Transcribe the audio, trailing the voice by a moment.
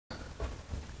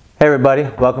Hey everybody,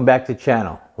 welcome back to the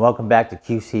channel. Welcome back to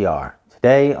QCR.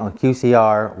 Today on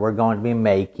QCR, we're going to be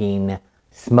making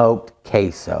smoked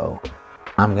queso.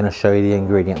 I'm going to show you the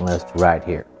ingredient list right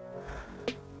here.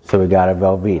 So we got our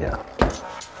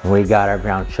Velveeta. We got our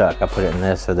ground chuck. I put it in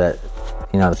this so that,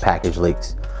 you know, the package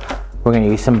leaks. We're going to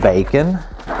use some bacon,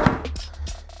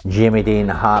 Jimmy Dean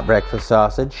hot breakfast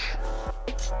sausage,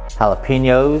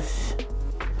 jalapenos,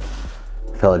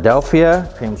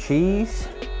 Philadelphia cream cheese,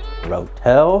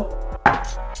 Rotel,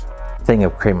 thing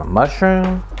of cream of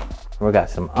mushroom. We got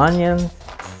some onions,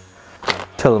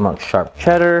 Tillamook sharp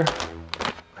cheddar,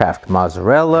 Kraft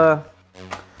mozzarella,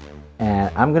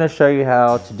 and I'm going to show you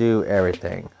how to do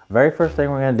everything. Very first thing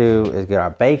we're going to do is get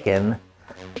our bacon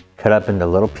cut up into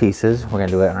little pieces. We're going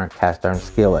to do it in our cast iron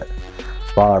skillet.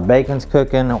 While our bacon's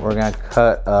cooking, we're going to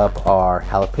cut up our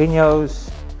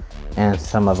jalapenos and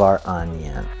some of our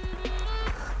onion.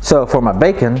 So for my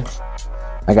bacon,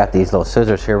 I got these little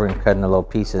scissors here. We're going to cut into little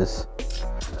pieces.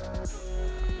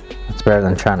 It's better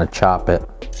than trying to chop it.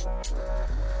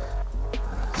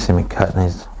 See me cutting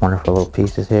these wonderful little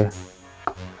pieces here.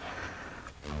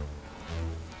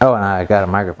 Oh, and I got a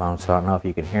microphone, so I don't know if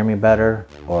you can hear me better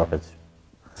or if it's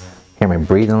hear me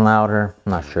breathing louder.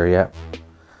 I'm not sure yet.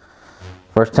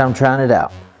 First time trying it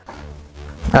out.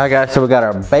 Alright guys, so we got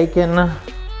our bacon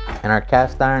and our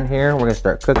cast iron here. We're going to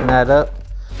start cooking that up.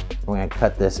 We're going to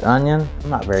cut this onion. I'm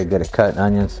not very good at cutting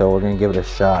onions, so we're going to give it a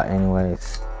shot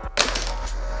anyways.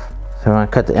 So we're going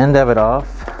to cut the end of it off,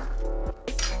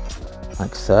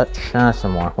 like such.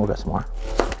 Some more. We'll get some more.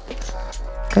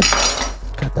 Good.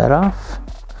 Cut that off.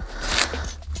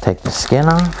 Take the skin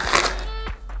off.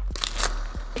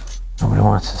 Nobody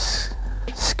wants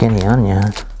a skinny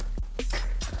onion.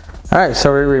 Alright,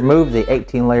 so we removed the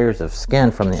 18 layers of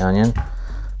skin from the onion.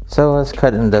 So let's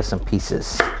cut it into some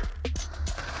pieces.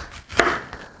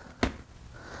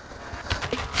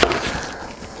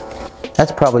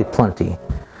 That's probably plenty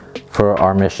for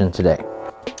our mission today.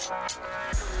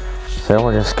 So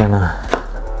we're just gonna,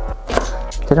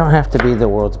 they don't have to be the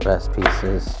world's best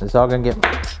pieces. It's all gonna get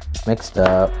mixed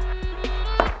up.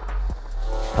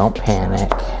 Don't panic.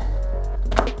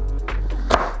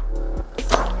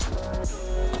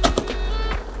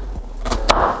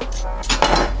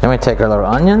 Then we take our little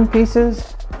onion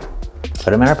pieces, put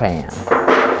them in our pan.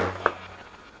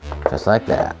 Just like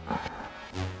that.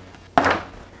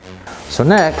 So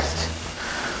next,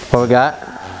 what we got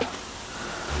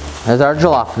is our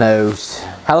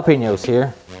jalapenos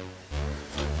here.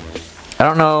 I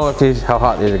don't know if how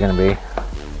hot these are going to be.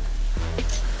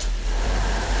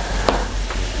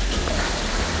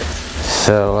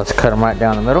 So let's cut them right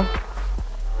down the middle.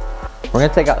 We're going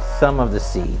to take out some of the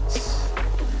seeds.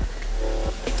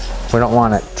 We don't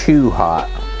want it too hot.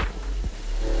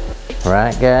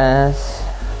 Right, guys?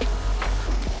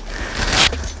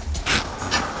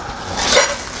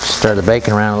 Stir the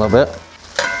bacon around a little bit.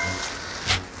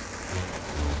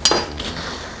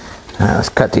 All right, let's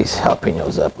cut these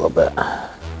jalapenos up a little bit.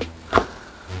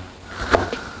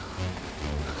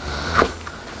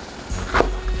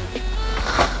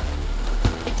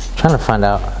 Trying to find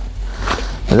out,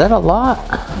 is that a lot?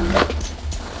 I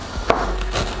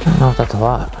don't know if that's a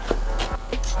lot.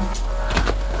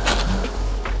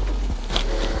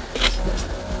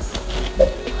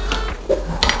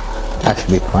 That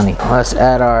should be plenty. Let's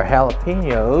add our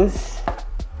jalapenos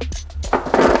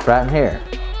right in here.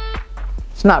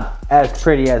 It's not as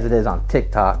pretty as it is on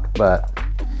TikTok, but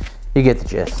you get the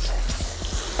gist.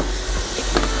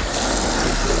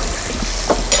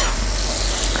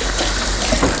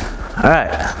 All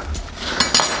right,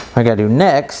 what I gotta do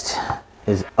next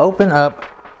is open up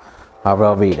our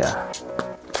Velveeta.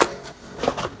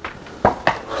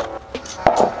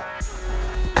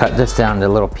 Cut this down to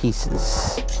little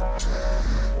pieces.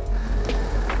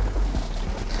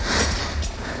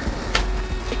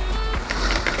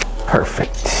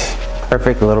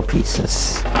 Perfect little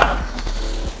pieces.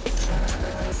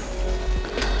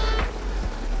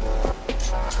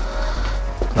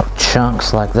 Little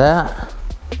chunks like that.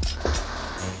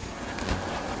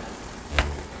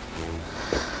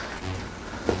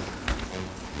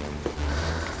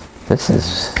 This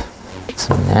is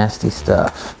some nasty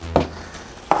stuff.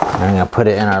 I'm gonna put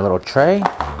it in our little tray.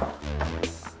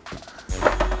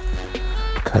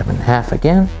 Cut them in half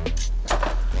again.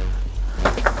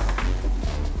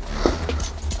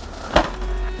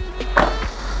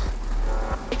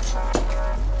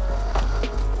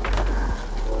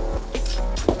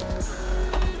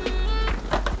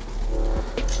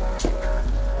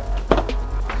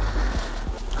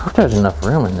 I hope there's enough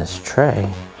room in this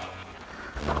tray.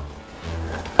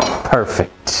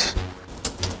 Perfect.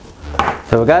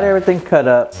 So we got everything cut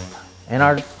up in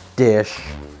our dish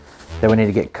that we need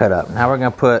to get cut up. Now we're gonna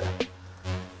put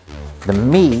the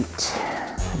meat,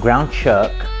 ground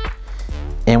chuck,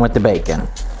 in with the bacon.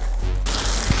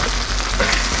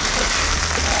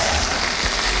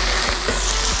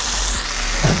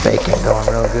 The bacon going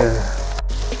real good.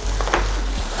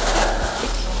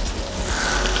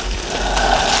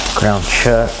 Ground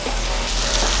chuck.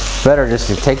 Better just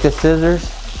to take the scissors,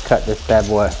 cut this bad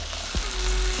boy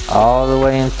all the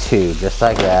way in two, just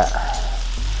like that.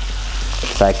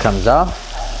 Side comes off.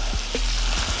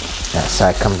 That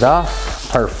side comes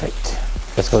off. Perfect.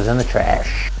 This goes in the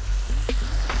trash.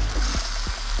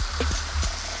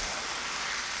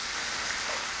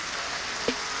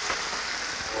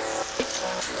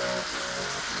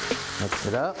 Mix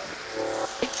it up.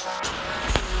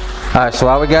 All right, so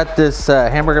while we got this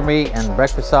hamburger meat and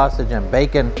breakfast sausage and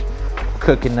bacon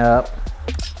cooking up,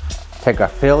 take our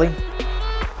Philly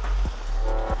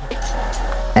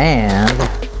and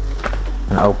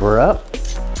open her up,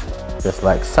 just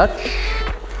like such.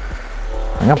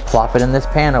 I'm gonna plop it in this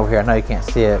pan over here. I know you can't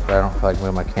see it, but I don't feel like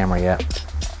moving my camera yet.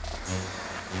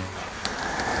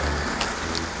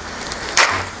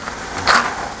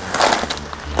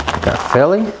 Got our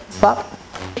Philly, plop.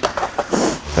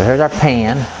 So here's our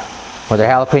pan with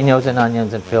our jalapenos and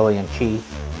onions and Philly and cheese.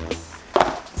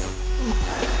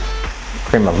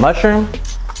 Cream of mushroom.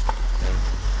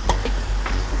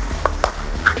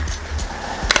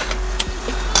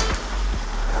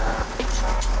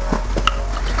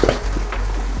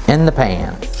 In the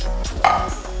pan.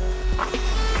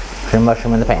 Cream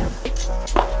mushroom in the pan.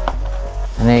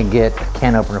 And then get a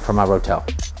can opener for my Rotel.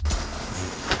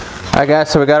 Alright guys,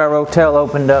 so we got our Rotel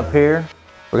opened up here.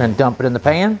 We're gonna dump it in the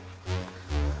pan.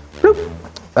 Bloop.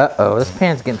 Uh-oh, this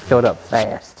pan's getting filled up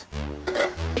fast.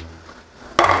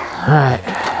 Alright.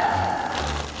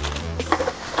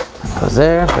 Goes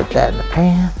there, put that in the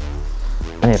pan.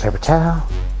 I need a paper towel.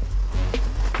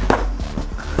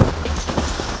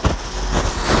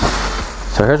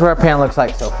 So here's what our pan looks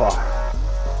like so far.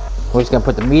 We're just gonna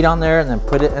put the meat on there and then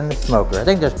put it in the smoker. I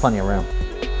think there's plenty of room.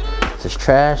 This is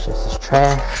trash, this is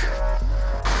trash.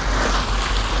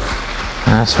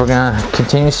 So we're gonna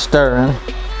continue stirring.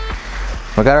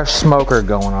 We got our smoker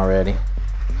going already.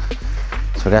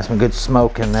 So we got some good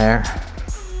smoke in there.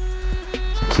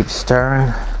 So keep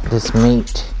stirring this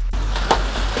meat.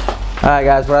 All right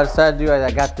guys, what I decided to do is I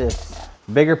got this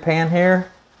bigger pan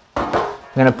here. I'm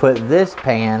gonna put this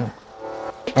pan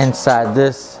inside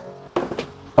this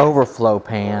overflow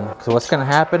pan. So what's gonna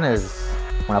happen is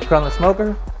when I put on the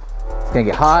smoker, it's gonna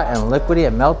get hot and liquidy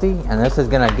and melty, and this is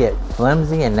gonna get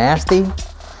flimsy and nasty.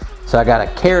 So I got a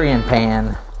carrying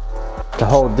pan to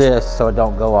hold this so it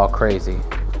don't go all crazy.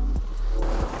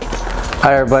 All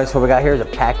right everybody, so what we got here is a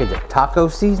package of taco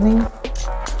seasoning.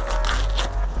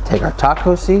 Take our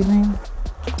taco seasoning,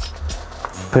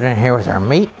 put it in here with our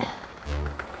meat,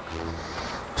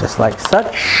 just like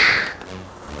such.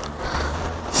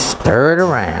 Stir it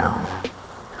around.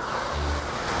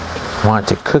 Want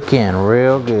it to cook in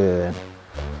real good.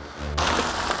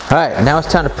 All right, now it's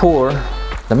time to pour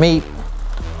the meat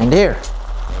into here.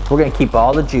 We're gonna keep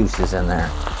all the juices in there.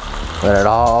 Let it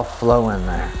all flow in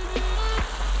there.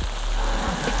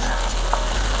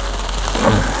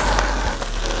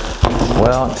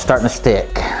 Well, it's starting to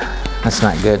stick. That's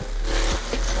not good.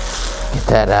 Get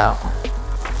that out.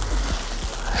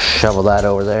 Shovel that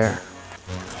over there.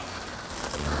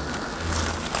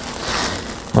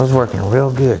 It was working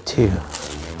real good too.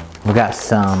 We got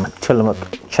some chili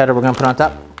cheddar we're gonna put on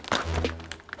top.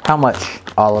 How much?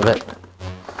 All of it.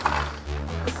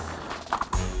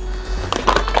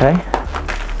 Okay.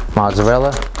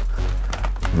 Mozzarella.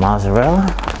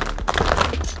 Mozzarella.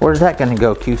 Where's that gonna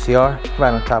go, QCR?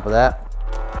 Right on top of that.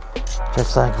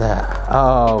 Just like that.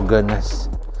 Oh goodness.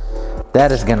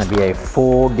 That is gonna be a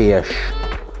full dish.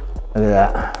 Look at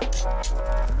that.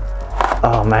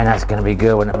 Oh man, that's gonna be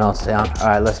good when it melts down. All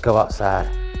right, let's go outside.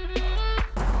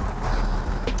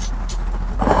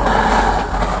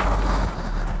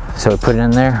 So we put it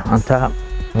in there on top.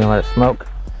 We're gonna let it smoke.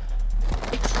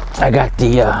 I got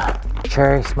the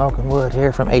cherry smoking wood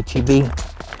here from HEB.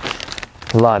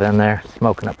 A lot in there,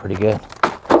 smoking up pretty good.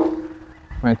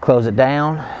 We're gonna close it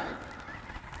down.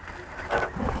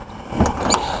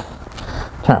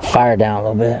 Turn the fire down a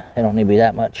little bit. It don't need to be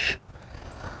that much.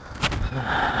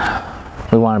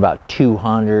 We want about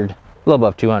 200, a little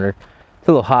above 200. It's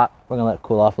a little hot. We're gonna let it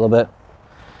cool off a little bit.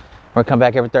 We're gonna come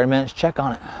back every 30 minutes, check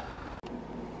on it.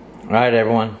 All right,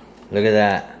 everyone, look at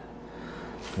that.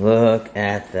 Look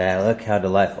at that, look how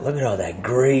delightful. Look at all that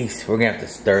grease. We're gonna have to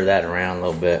stir that around a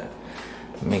little bit.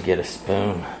 Let me get a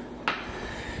spoon.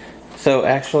 So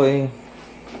actually,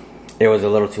 it was a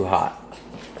little too hot.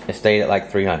 It stayed at like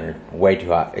 300. Way too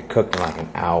hot. It cooked in like an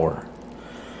hour.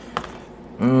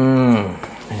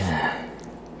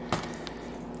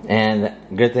 And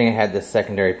good thing I had this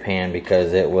secondary pan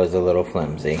because it was a little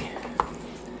flimsy.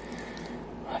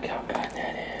 Look how good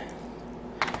that is.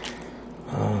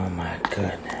 Oh my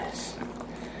goodness.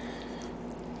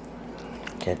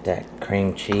 Get that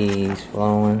cream cheese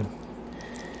flowing.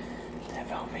 That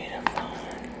Velveeta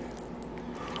flowing.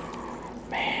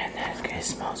 Man, that's good. It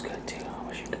smells good too. I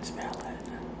wish you could smell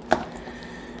it.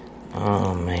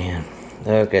 Oh man.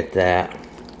 Look at that.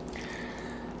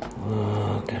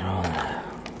 Look at all that.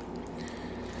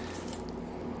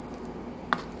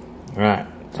 Alright,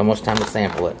 it's almost time to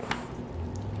sample it.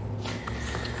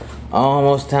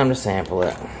 Almost time to sample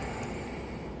it.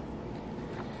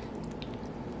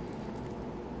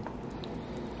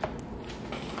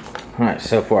 Alright,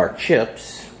 so for our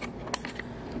chips,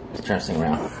 let's turn this thing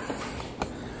around.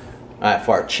 Alright,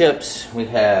 for our chips, we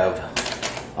have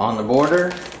On the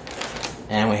Border,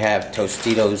 and we have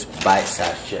Tostitos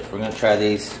bite-sized chips. We're going to try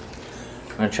these.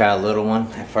 We're going to try a little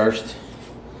one at first.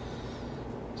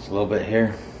 Just a little bit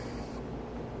here.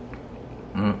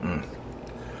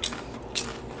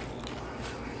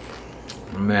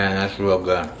 Man, that's real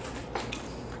good.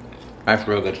 That's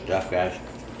real good stuff, guys.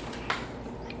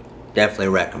 Definitely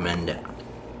recommend it.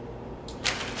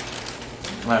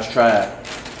 Let's try it.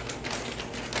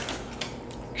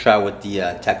 Try with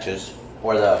the Texas,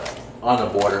 or the On the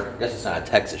Border. I guess it's not a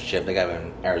Texas chip. They got it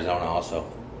in Arizona also.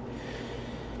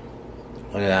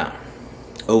 Look at that.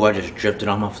 Oh, I just dripped it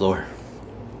on my floor.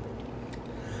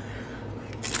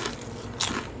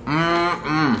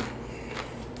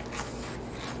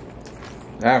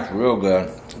 That's real good.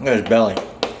 Look at his belly.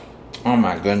 Oh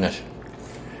my goodness.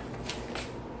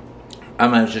 I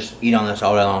might just eat on this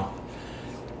all day long.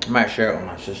 I might share it with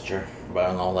my sister, but I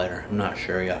don't know later. I'm not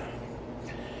sure yet.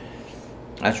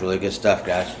 That's really good stuff,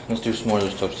 guys. Let's do some more of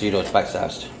those Tostitos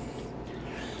bite-sized.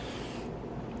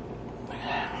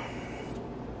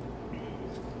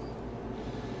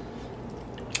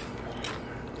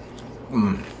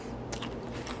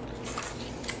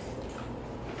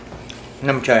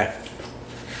 Let me try it.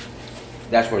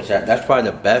 That's where it's at. That's probably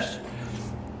the best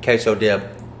queso dip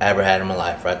I ever had in my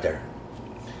life, right there.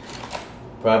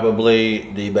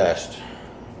 Probably the best.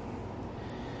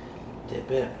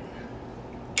 Dip it.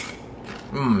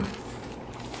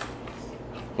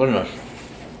 Goodness.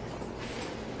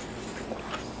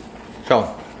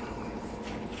 So,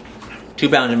 2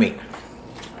 pounds of meat,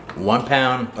 1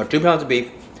 pound or 2 pounds of beef,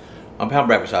 1 pound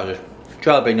breakfast sausage,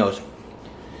 jalapenos,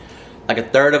 like a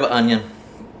third of an onion.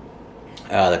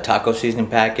 The taco seasoning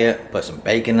packet, put some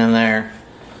bacon in there.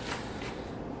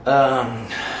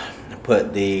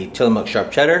 Put the Tillamook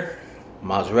sharp cheddar,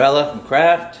 mozzarella from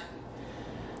Kraft,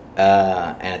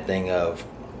 and a thing of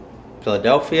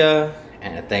Philadelphia,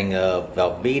 and a thing of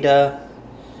Velveeta.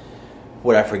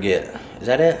 What'd I forget? Is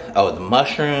that it? Oh, the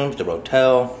mushrooms, the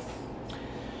rotel.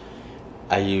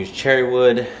 I used cherry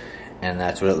wood, and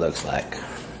that's what it looks like.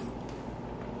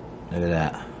 Look at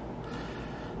that.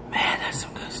 Man, that's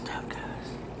some good stuff, guys.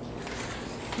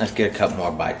 Let's get a couple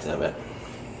more bites of it.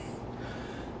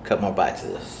 A couple more bites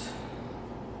of this.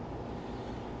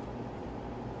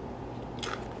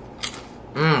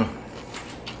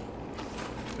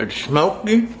 It's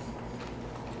smoky.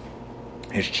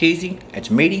 It's cheesy. It's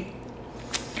meaty.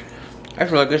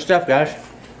 That's really good stuff, guys.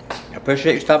 I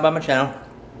appreciate you stopping by my channel.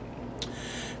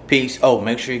 Peace. Oh,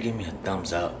 make sure you give me a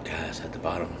thumbs up, guys, at the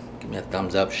bottom. Give me a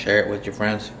thumbs up. Share it with your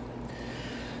friends.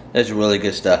 This is really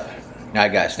good stuff.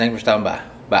 Alright, guys. Thanks for stopping by.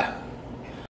 Bye.